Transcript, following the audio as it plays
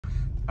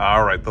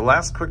All right, the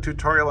last quick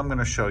tutorial I'm going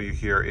to show you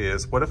here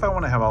is what if I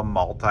want to have a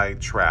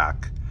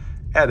multi-track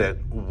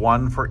edit,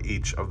 one for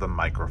each of the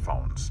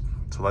microphones.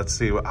 So let's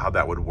see how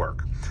that would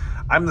work.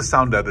 I'm the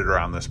sound editor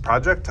on this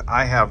project.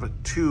 I have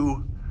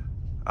two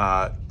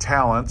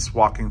talents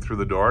walking through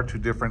the door, two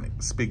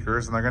different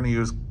speakers, and they're going to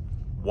use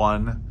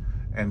 1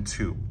 and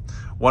 2.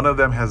 One of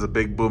them has a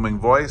big booming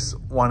voice,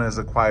 one has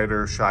a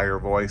quieter, shyer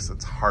voice.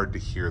 It's hard to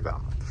hear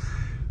them.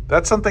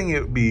 That's something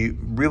it would be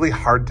really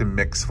hard to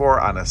mix for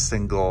on a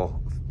single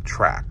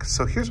track.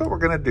 So here's what we're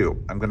going to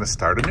do. I'm going to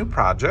start a new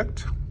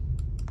project.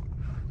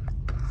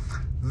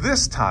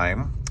 This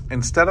time,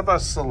 instead of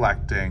us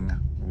selecting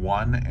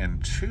 1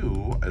 and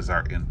 2 as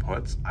our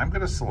inputs, I'm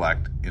going to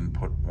select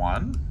input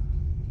 1.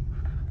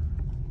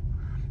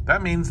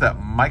 That means that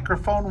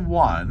microphone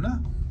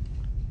 1,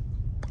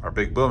 our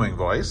big booming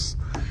voice,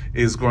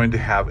 is going to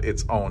have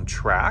its own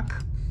track,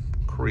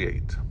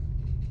 create.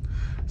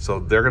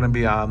 So they're going to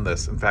be on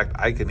this. In fact,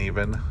 I can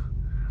even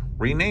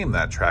rename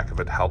that track if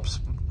it helps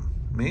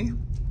me.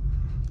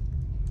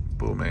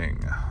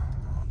 Booming.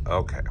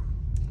 Okay.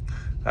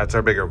 That's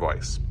our bigger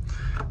voice.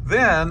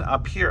 Then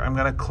up here, I'm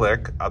going to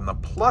click on the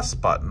plus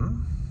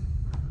button.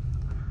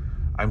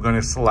 I'm going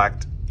to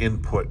select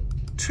input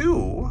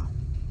 2.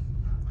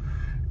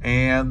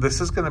 And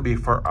this is going to be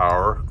for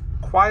our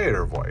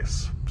quieter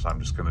voice. So I'm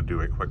just going to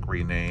do a quick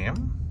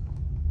rename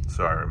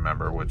so I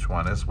remember which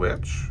one is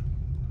which.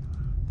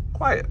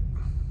 Quiet.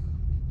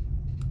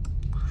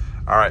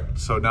 All right,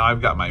 so now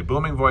I've got my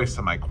booming voice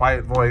and my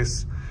quiet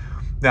voice.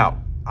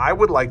 Now, I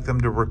would like them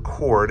to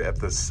record at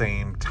the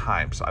same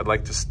time. So I'd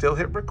like to still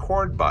hit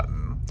record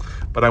button,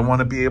 but I want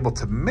to be able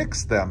to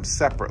mix them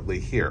separately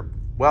here.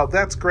 Well,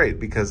 that's great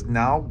because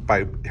now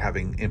by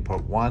having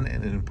input 1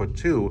 and input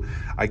 2,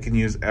 I can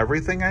use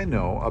everything I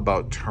know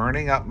about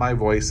turning up my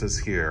voices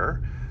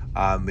here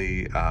on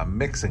the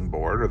mixing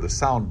board or the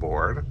sound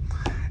board,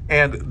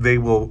 and they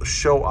will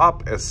show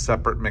up as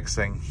separate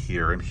mixing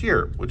here and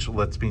here, which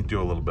lets me do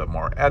a little bit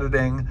more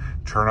editing,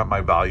 turn up my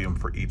volume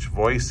for each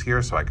voice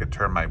here so I could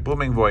turn my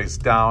booming voice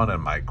down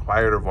and my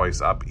quieter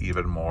voice up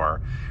even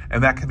more,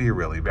 and that can be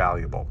really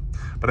valuable.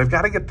 But I've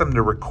got to get them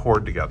to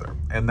record together,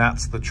 and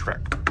that's the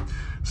trick.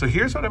 So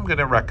here's what I'm going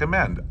to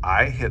recommend.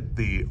 I hit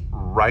the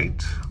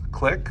right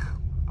click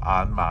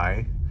on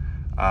my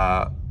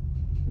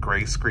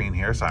gray screen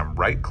here. So I'm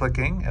right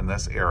clicking in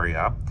this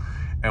area,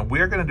 and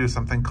we're going to do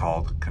something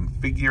called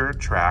configure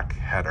track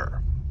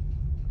header.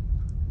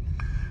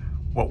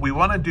 What we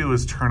want to do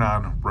is turn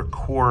on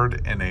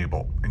record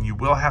enable, and you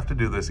will have to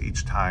do this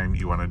each time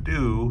you want to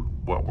do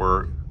what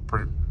we're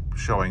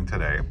showing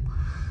today.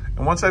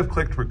 And once I've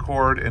clicked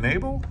record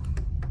enable,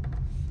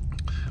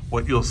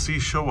 what you'll see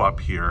show up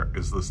here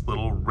is this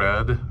little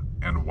red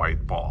and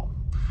white ball.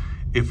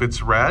 If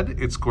it's red,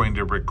 it's going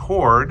to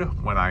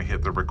record when I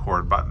hit the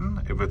record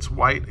button. If it's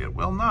white, it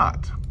will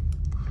not.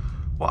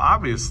 Well,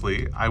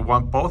 obviously, I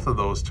want both of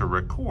those to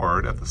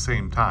record at the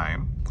same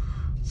time.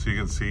 So you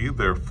can see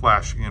they're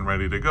flashing and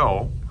ready to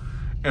go.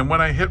 And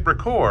when I hit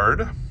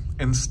record,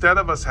 instead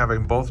of us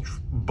having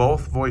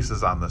both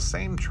voices on the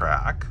same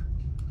track,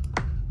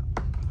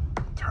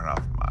 turn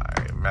off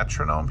my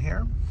metronome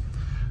here.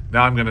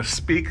 Now I'm going to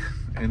speak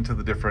into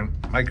the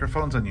different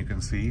microphones, and you can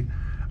see,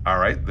 all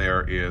right,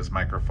 there is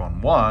microphone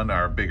 1,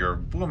 our bigger,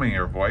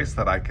 boomier voice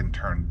that I can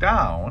turn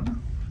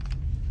down.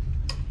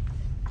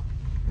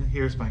 And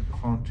here's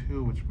microphone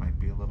 2, which might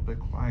be a little bit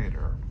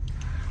quieter.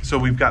 So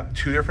we've got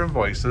two different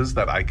voices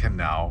that I can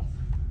now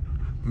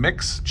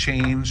mix,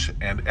 change,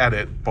 and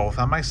edit both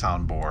on my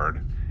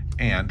soundboard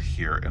and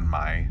here in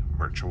my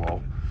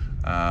virtual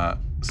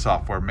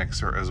software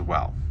mixer as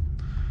well.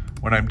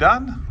 When I'm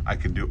done, I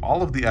can do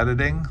all of the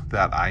editing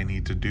that I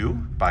need to do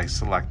by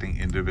selecting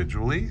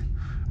individually.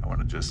 I want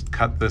to just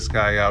cut this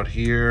guy out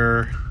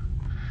here,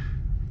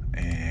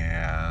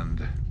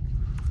 and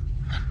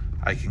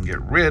I can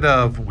get rid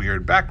of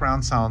weird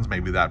background sounds.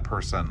 Maybe that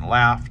person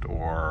laughed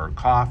or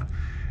coughed,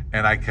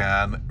 and I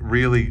can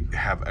really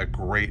have a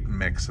great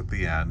mix at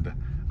the end,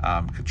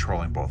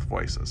 controlling both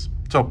voices.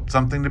 So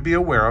something to be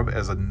aware of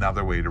as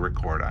another way to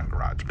record on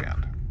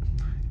GarageBand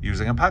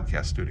using a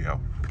podcast studio.